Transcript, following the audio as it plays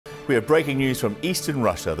We have breaking news from eastern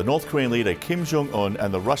Russia. The North Korean leader Kim Jong-un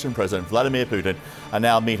and the Russian President Vladimir Putin are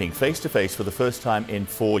now meeting face-to-face for the first time in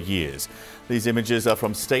 4 years. These images are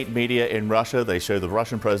from state media in Russia. They show the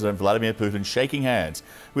Russian President Vladimir Putin shaking hands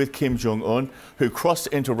with Kim Jong-un, who crossed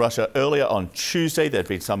into Russia earlier on Tuesday. There had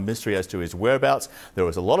been some mystery as to his whereabouts. There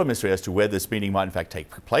was a lot of mystery as to where this meeting might in fact take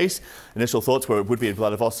place. Initial thoughts were it would be in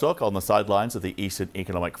Vladivostok on the sidelines of the Eastern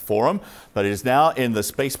Economic Forum, but it is now in the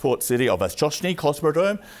spaceport city of Vostochny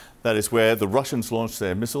Cosmodrome. That is where the Russians launched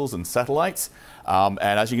their missiles and satellites. And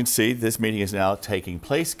as you can see, this meeting is now taking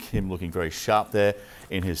place. Kim looking very sharp there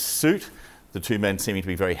in his suit. The two men seeming to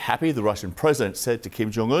be very happy. The Russian president said to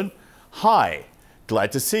Kim Jong-un, "Hi,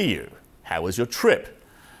 glad to see you. How was your trip?"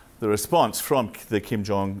 The response from Kim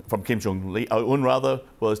Jong-un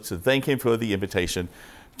was to thank him for the invitation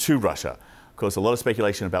to Russia. Of course, a lot of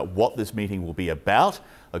speculation about what this meeting will be about.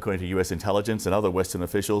 According to US intelligence and other Western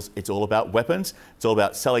officials, it's all about weapons. It's all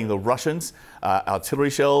about selling the Russians artillery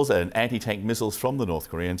shells and anti-tank missiles from the North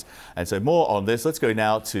Koreans. And so more on this. Let's go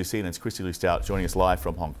now to CNN's Christy Lu Stout joining us live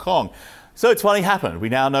from Hong Kong. So it's finally happened. We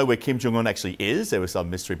now know where Kim Jong-un actually is. There was some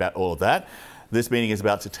mystery about all of that. This meeting is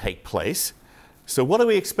about to take place. So what are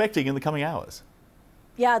we expecting in the coming hours?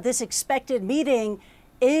 Yeah, this expected meeting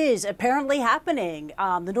is apparently happening.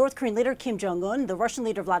 The North Korean leader Kim Jong-un, the Russian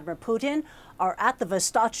leader Vladimir Putin are at the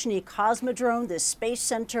Vostochny Cosmodrome, this space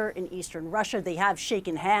center in eastern Russia. They have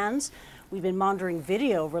shaken hands. We've been monitoring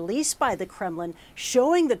video released by the Kremlin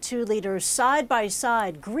showing the two leaders side by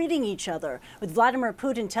side greeting each other, with Vladimir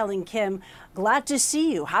Putin telling Kim, "Glad to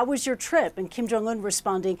see you. How was your trip?" And Kim Jong-un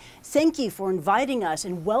responding, "Thank you for inviting us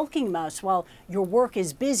and welcoming us while your work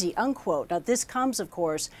is busy," unquote. Now, this comes, of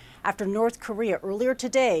course, after North Korea earlier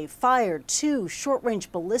today fired 2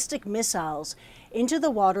 short-range ballistic missiles into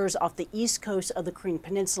the waters off the east coast of the Korean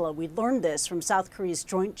Peninsula. We learned this from South Korea's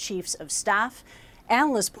Joint Chiefs of Staff.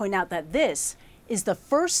 Analysts point out that this is the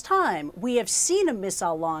first time we have seen a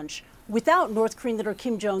missile launch without North Korean leader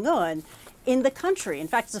Kim Jong-un in the country. In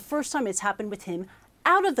fact, it's the first time it's happened with him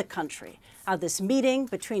out of the country. This meeting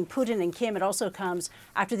between Putin and Kim, it also comes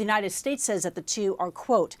after the United States says that the two are,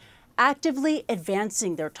 quote, actively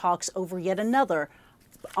advancing their talks over yet another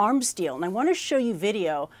arms deal. And I want to show you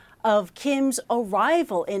video of Kim's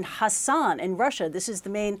arrival in Hassan in Russia. This is the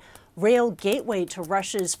main rail gateway to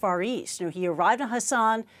Russia's Far East. He arrived in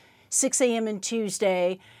Hassan 6 a.m. on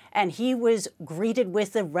Tuesday, and he was greeted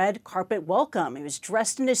with a red carpet welcome. He was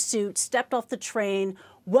dressed in a suit, stepped off the train,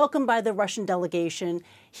 welcomed by the Russian delegation.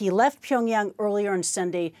 He left Pyongyang earlier on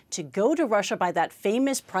Sunday to go to Russia by that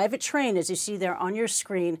famous private train, as you see there on your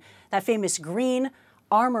screen, that famous green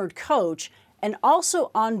armored coach, and also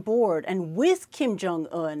on board and with Kim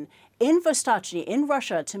Jong-un in Vostochny in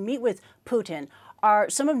Russia to meet with Putin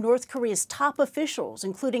are some of North Korea's top officials,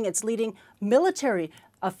 including its leading military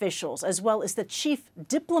officials, as well as the chief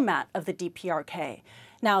diplomat of the DPRK.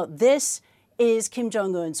 Now, this is Kim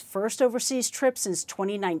Jong-un's first overseas trip since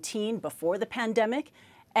 2019, before the pandemic.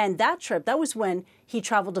 And that trip, that was when he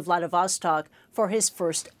traveled to Vladivostok for his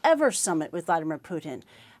first ever summit with Vladimir Putin.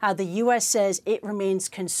 The U.S. says it remains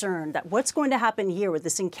concerned that what's going to happen here with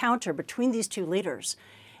this encounter between these two leaders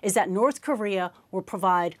is that North Korea will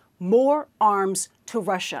provide more arms to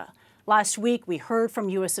Russia. Last week, we heard from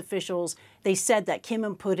U.S. officials. They said that Kim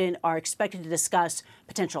and Putin are expected to discuss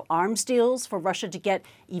potential arms deals for Russia to get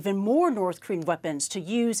even more North Korean weapons to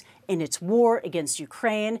use in its war against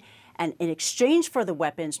Ukraine. And in exchange for the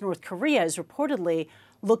weapons, North Korea is reportedly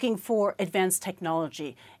looking for advanced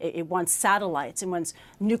technology. It wants satellites, it wants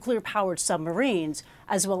nuclear-powered submarines,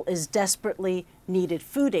 as well as desperately needed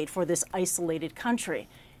food aid for this isolated country.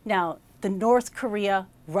 Now, the North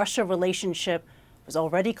Korea-Russia relationship was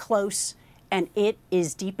already close, and it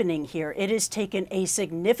is deepening here. It has taken a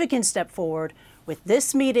significant step forward with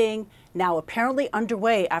this meeting now apparently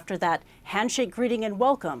underway after that handshake greeting and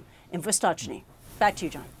welcome in Vostochny. Back to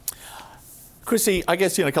you, John. Chrissy, I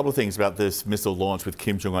guess, a couple of things about this missile launch with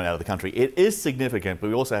Kim Jong-un out of the country. It is significant, but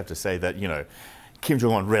we also have to say that, Kim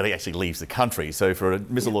Jong-un rarely actually leaves the country. So for a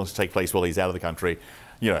missile launch to take place while he's out of the country,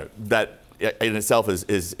 that in itself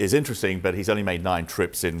is interesting, but he's only made 9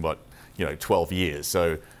 trips in, 12 years.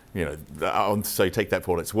 So, so take that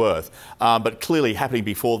for what it's worth. But clearly happening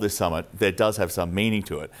before this summit, there does have some meaning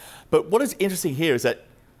to it. But what is interesting here is that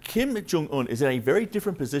Kim Jong-un is in a very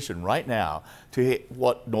different position right now to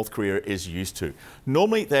what North Korea is used to.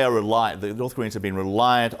 Normally, the North Koreans have been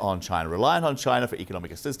reliant on China for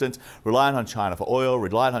economic assistance, reliant on China for oil,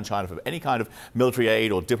 reliant on China for any kind of military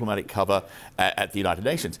aid or diplomatic cover at the United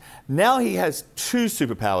Nations. Now he has two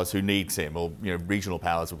superpowers who needs him, or regional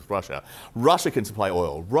powers with Russia. Russia can supply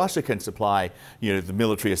oil. Russia can supply the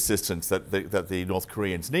military assistance that the North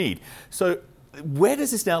Koreans need. So where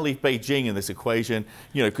does this now leave Beijing in this equation?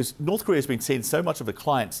 Because North Korea has been seen so much of the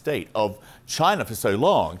client state of China for so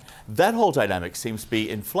long, that whole dynamic seems to be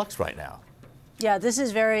in flux right now. Yeah, this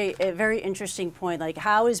is a very interesting point. Like,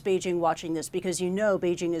 how is Beijing watching this? Because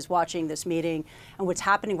Beijing is watching this meeting and what's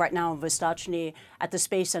happening right now in Vostochny at the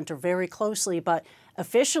Space Center very closely. But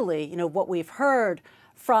officially, what we've heard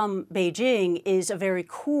from Beijing is a very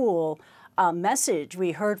cool message.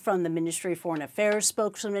 We heard from the Ministry of Foreign Affairs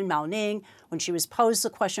spokeswoman Mao Ning when she was posed the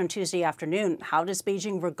question on Tuesday afternoon, how does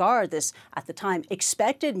Beijing regard this, at the time,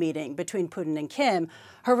 expected meeting between Putin and Kim?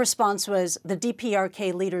 Her response was, the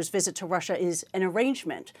DPRK leader's visit to Russia is an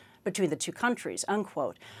arrangement between the two countries,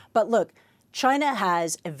 unquote. But look, China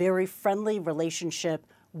has a very friendly relationship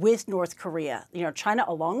with North Korea. China,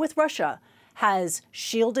 along with Russia, has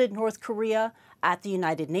shielded North Korea at the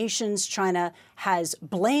United Nations. China has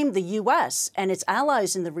blamed the U.S. and its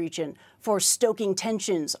allies in the region for stoking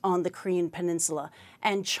tensions on the Korean Peninsula.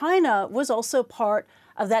 And China was also part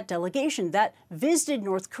of that delegation that visited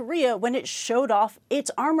North Korea when it showed off its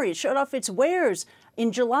armory, it showed off its wares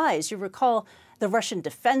in July. As you recall, the Russian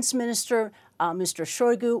defense minister, Mr.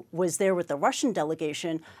 Shoigu, was there with the Russian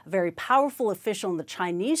delegation. A very powerful official on the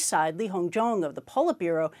Chinese side, Jong of the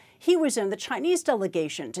Politburo, he was in the Chinese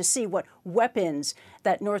delegation to see what weapons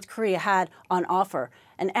that North Korea had on offer.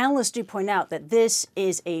 And analysts do point out that this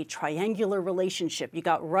is a triangular relationship. You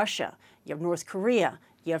got Russia, you have North Korea,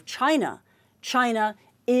 you have China. China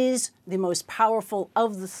is the most powerful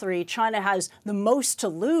of the three. China has the most to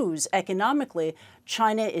lose economically.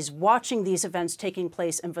 China is watching these events taking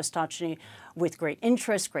place in Vostochny with great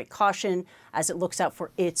interest, great caution, as it looks out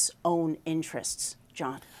for its own interests.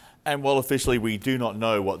 John. And while officially we do not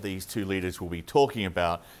know what these two leaders will be talking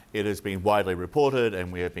about, it has been widely reported,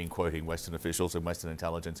 and we have been quoting Western officials and Western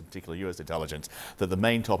intelligence, in particular US intelligence, that the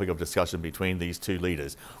main topic of discussion between these two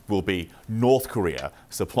leaders will be North Korea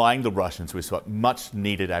supplying the Russians with much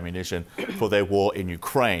needed ammunition for their war in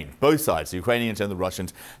Ukraine. Both sides, the Ukrainians and the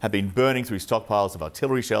Russians, have been burning through stockpiles of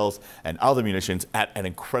artillery shells and other munitions at an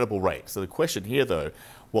incredible rate. So the question here, though,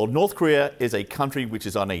 while North Korea is a country which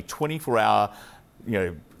is on a 24-hour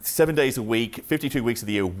 7 days a week, 52 weeks of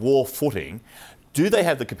the year war footing, do they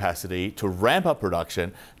have the capacity to ramp up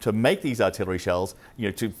production, to make these artillery shells,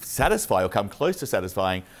 to satisfy or come close to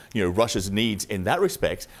satisfying, Russia's needs in that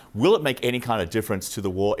respect? Will it make any kind of difference to the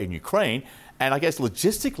war in Ukraine? And I guess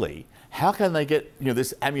logistically, how can they get,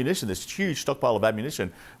 this ammunition, this huge stockpile of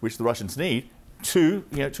ammunition, which the Russians need, to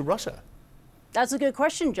Russia? That's a good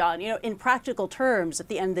question, John. In practical terms, at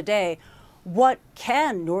the end of the day, what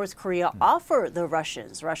can North Korea offer the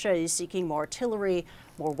Russians? Russia is seeking more artillery,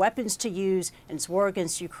 more weapons to use in its war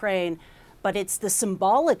against Ukraine. But it's the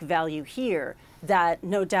symbolic value here that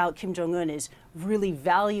no doubt Kim Jong-un is really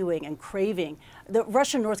valuing and craving. The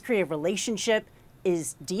Russia-North Korea relationship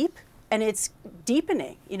is deep, and it's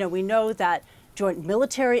deepening. We know that joint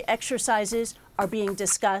military exercises are being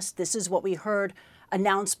discussed. This is what we heard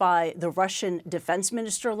announced by the Russian defense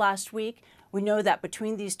minister last week. We know that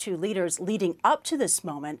between these two leaders, leading up to this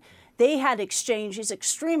moment, they had exchanged these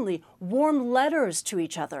extremely warm letters to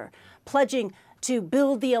each other, pledging to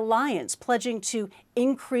build the alliance, pledging to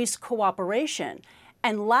increase cooperation.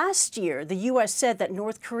 And last year, the U.S. said that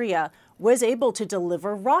North Korea was able to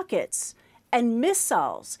deliver rockets and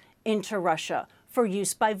missiles into Russia for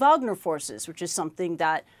use by Wagner forces, which is something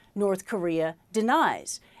that North Korea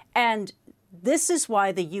denies. And this is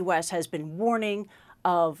why the U.S. has been warning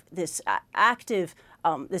of this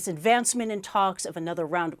this advancement in talks, of another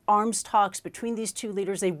round of arms talks between these two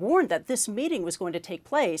leaders. They warned that this meeting was going to take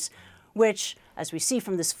place, which, as we see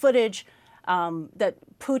from this footage, that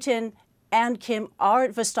Putin and Kim are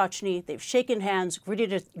at Vostochny. They've shaken hands,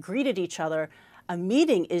 greeted each other. A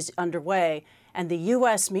meeting is underway, and the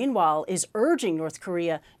U.S., meanwhile, is urging North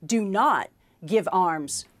Korea, do not give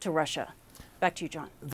arms to Russia. Back to you, John.